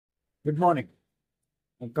Good morning.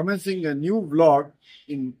 I'm commencing a new vlog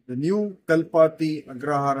in the new Kalpathy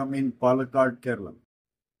agraharam in Palakkad, Kerala.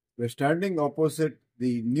 We're standing opposite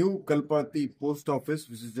the new Kalpathy post office,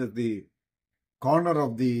 which is just the corner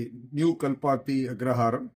of the new Kalpathy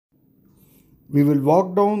agraharam. We will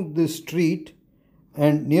walk down this street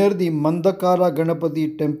and near the Mandakara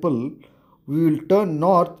Ganapati temple, we will turn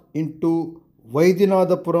north into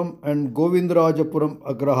Vaidyanathapuram and Govindarajapuram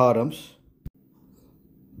agraharams.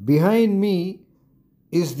 Behind me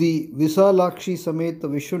is the Visalakshi Sameta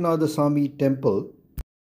Vishwanatha Swami temple.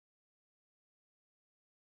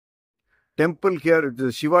 Temple here, it is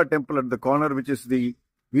the Shiva temple at the corner, which is the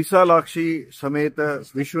Visalakshi Sameta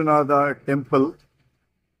Vishwanatha temple.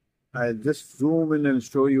 I'll just zoom in and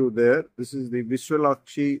show you there. This is the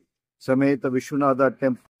Visalakshi Sameta Vishwanatha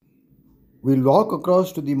temple. We'll walk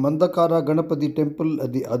across to the Mandakara Ganapati temple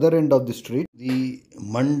at the other end of the street. The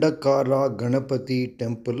Mandakara Ganapati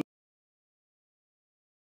temple.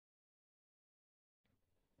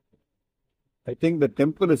 I think the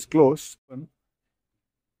temple is closed.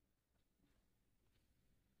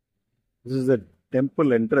 This is the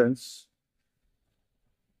temple entrance.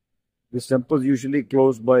 This temple is usually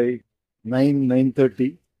closed by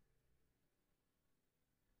 9:30.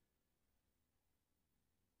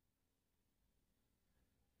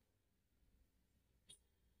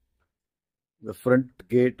 The front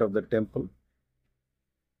gate of the temple.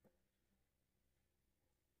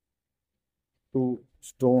 Two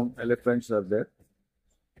stone elephants are there.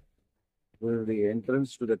 This is the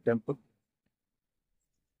entrance to the temple.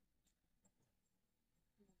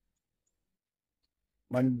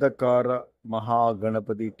 Mandakara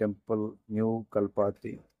Mahaganapati Temple, New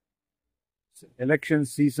Kalpathy. It's election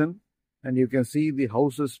season, and you can see the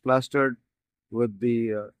houses plastered with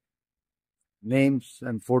the names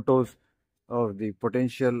and photos of the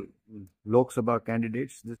potential Lok Sabha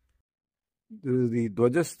candidates. This is the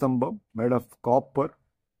Dwajastambha made of copper.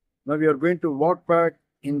 Now we are going to walk back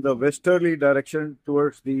in the westerly direction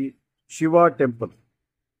towards the Shiva temple.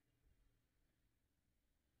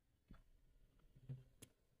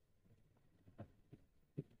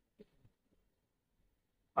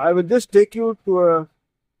 I will just take you to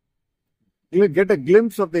get a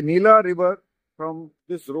glimpse of the Neela river from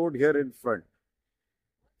this road here in front.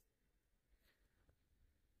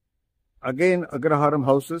 Again, agraharam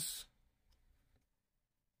houses.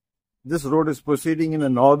 This road is proceeding in a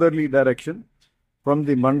northerly direction from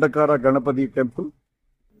the Mandakara Ganapati temple.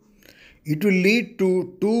 It will lead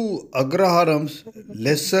to two agraharams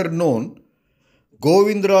lesser known,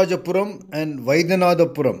 Govindarajapuram and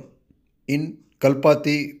Vaidyanathapuram in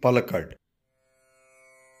Kalpathy, Palakkad.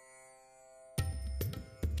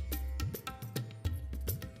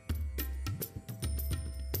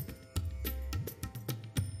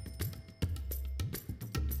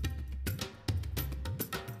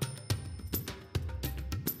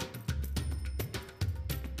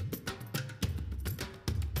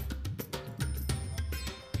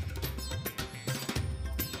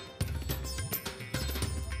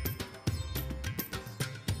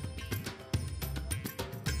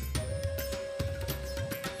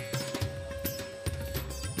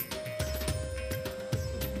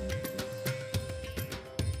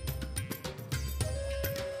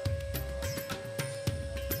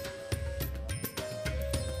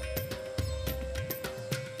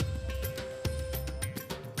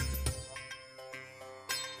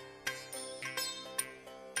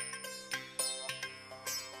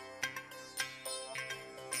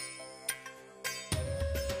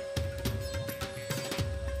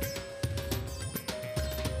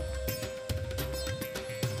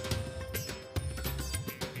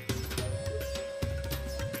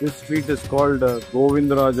 This street is called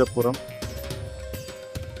Govindarajapuram,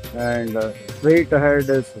 and straight ahead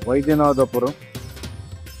is Vaidyanathapuram.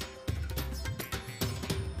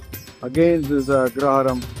 Again, this is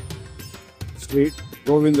Agraharam street,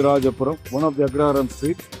 Govindarajapuram, one of the Agraharam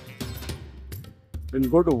streets. We'll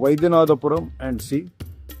go to Vaidyanathapuram and see.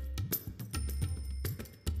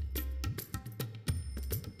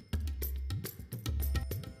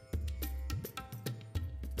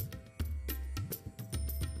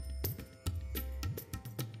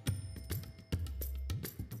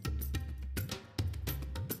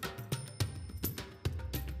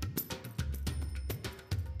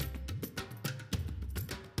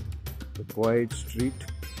 The quiet street,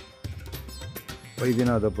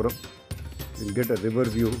 Vaidyanathapuram. We'll get a river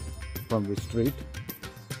view from the street.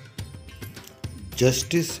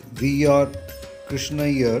 Justice V.R.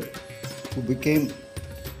 Krishnaiyer, who became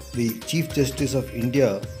the Chief Justice of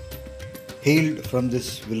India, hailed from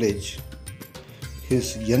this village.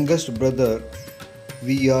 His youngest brother,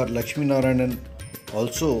 V.R. Lakshminarayanan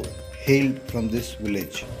also hailed from this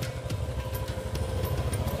village.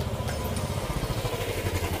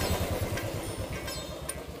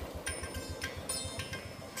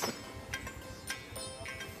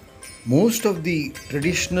 Most of the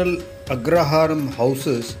traditional agraharam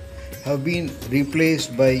houses have been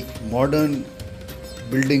replaced by modern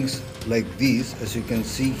buildings like these, as you can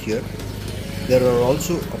see here. There are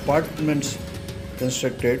also apartments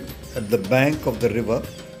constructed at the bank of the river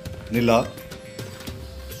Nila.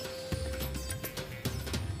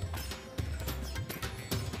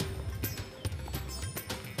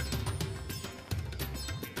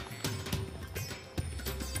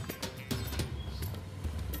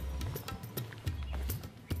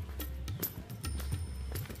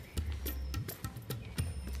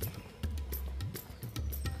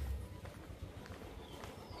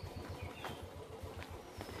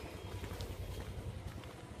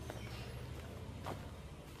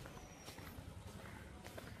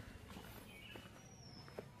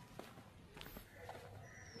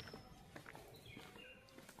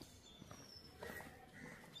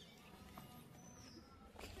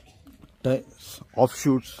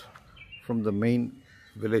 Offshoots from the main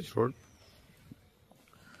village road,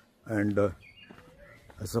 and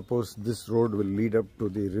I suppose this road will lead up to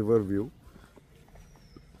the river view.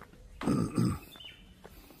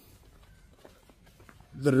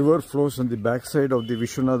 The river flows on the backside of the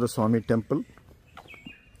Vishwanatha Swami temple.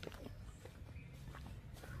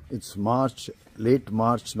 It's March, late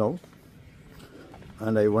March now,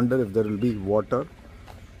 and I wonder if there will be water.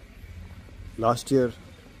 Last year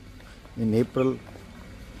in April,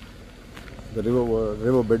 the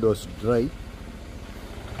riverbed was dry.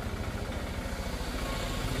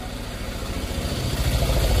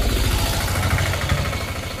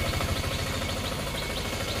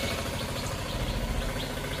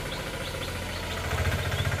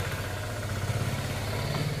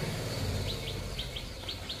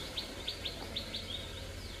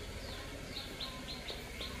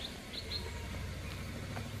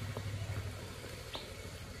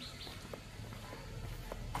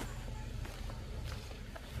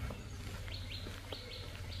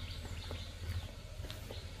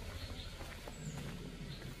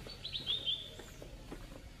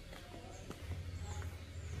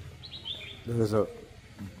 There is a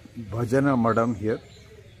Bhajana Madam here,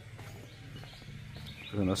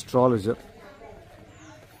 an astrologer,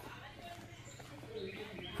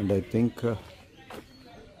 and I think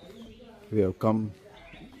we have come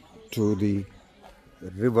to the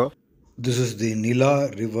river. This is the Nila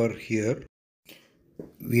river here.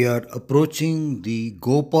 We are approaching the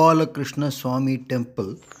Gopala Krishna Swami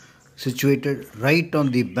temple situated right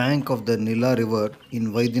on the bank of the Nila river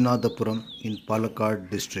in Vaidyanathapuram in Palakkad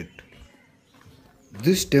district.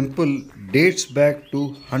 This temple dates back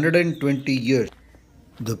to 120 years.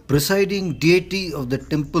 The presiding deity of the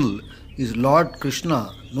temple is Lord Krishna,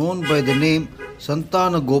 known by the name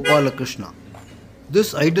Santana Gopala Krishna.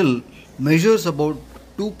 This idol measures about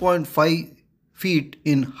 2.5 feet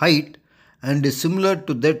in height and is similar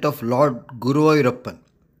to that of Lord Guruvayurappan.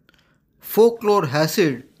 Folklore has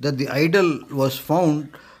it that the idol was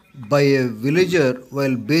found by a villager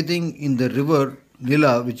while bathing in the river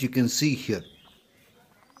Nila, which you can see here.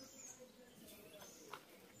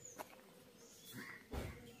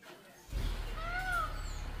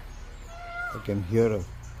 I can hear a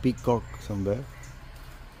peacock somewhere.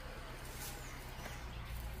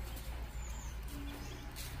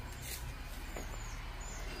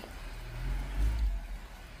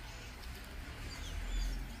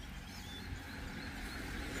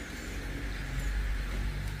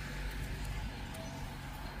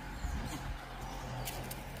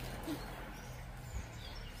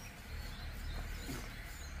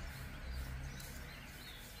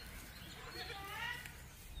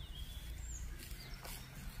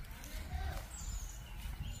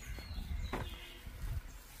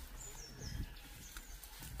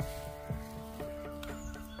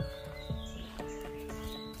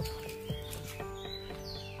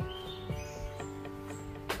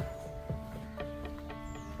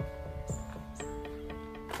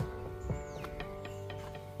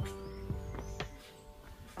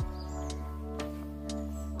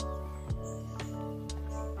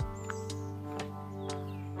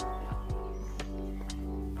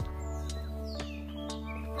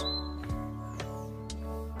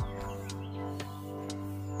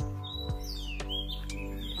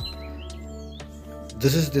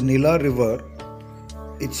 This is the Nila river.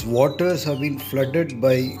 Its waters have been flooded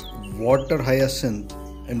by water hyacinth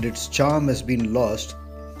and its charm has been lost.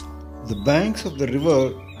 The banks of the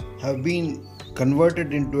river have been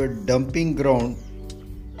converted into a dumping ground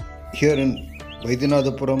here in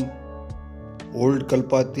Vaidyanathapuram, Old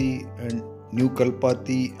Kalpathy and New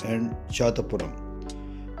Kalpathy and Chatapuram.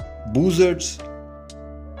 Buzzards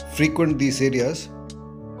frequent these areas.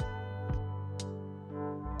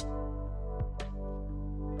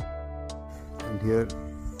 And here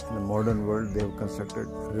in the modern world, they have constructed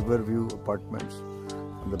riverview apartments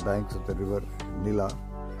on the banks of the river Nila.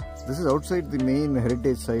 This is outside the main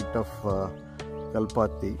heritage site of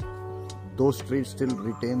Kalpathy. Those streets still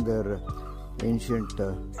retain their ancient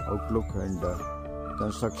outlook and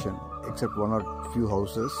construction, except one or few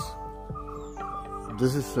houses.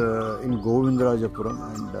 This is in Govindarajapuram,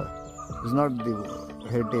 and is not the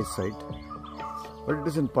heritage site, but it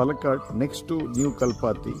is in Palakkad next to New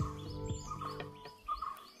Kalpathy.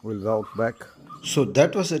 We'll walk back. So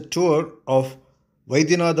that was a tour of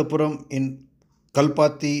Vaidyanathapuram in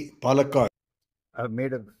Kalpathy, Palakkad. I've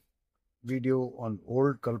made a video on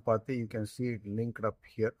Old Kalpathy. You can see it linked up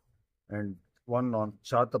here, and one on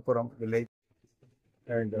Chatapuram village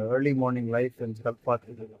and early morning life in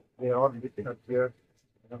Kalpathy. They are all written up here.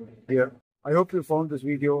 I hope you found this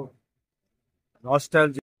video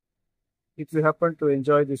nostalgic. If you happen to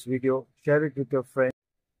enjoy this video, share it with your friends,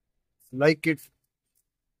 like it,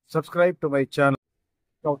 subscribe to my channel,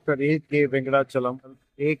 Dr.A.K. Venkatachalam.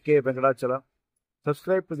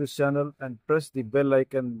 Subscribe to this channel and press the bell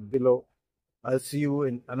icon below. I'll see you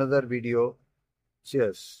in another video.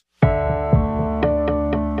 Cheers.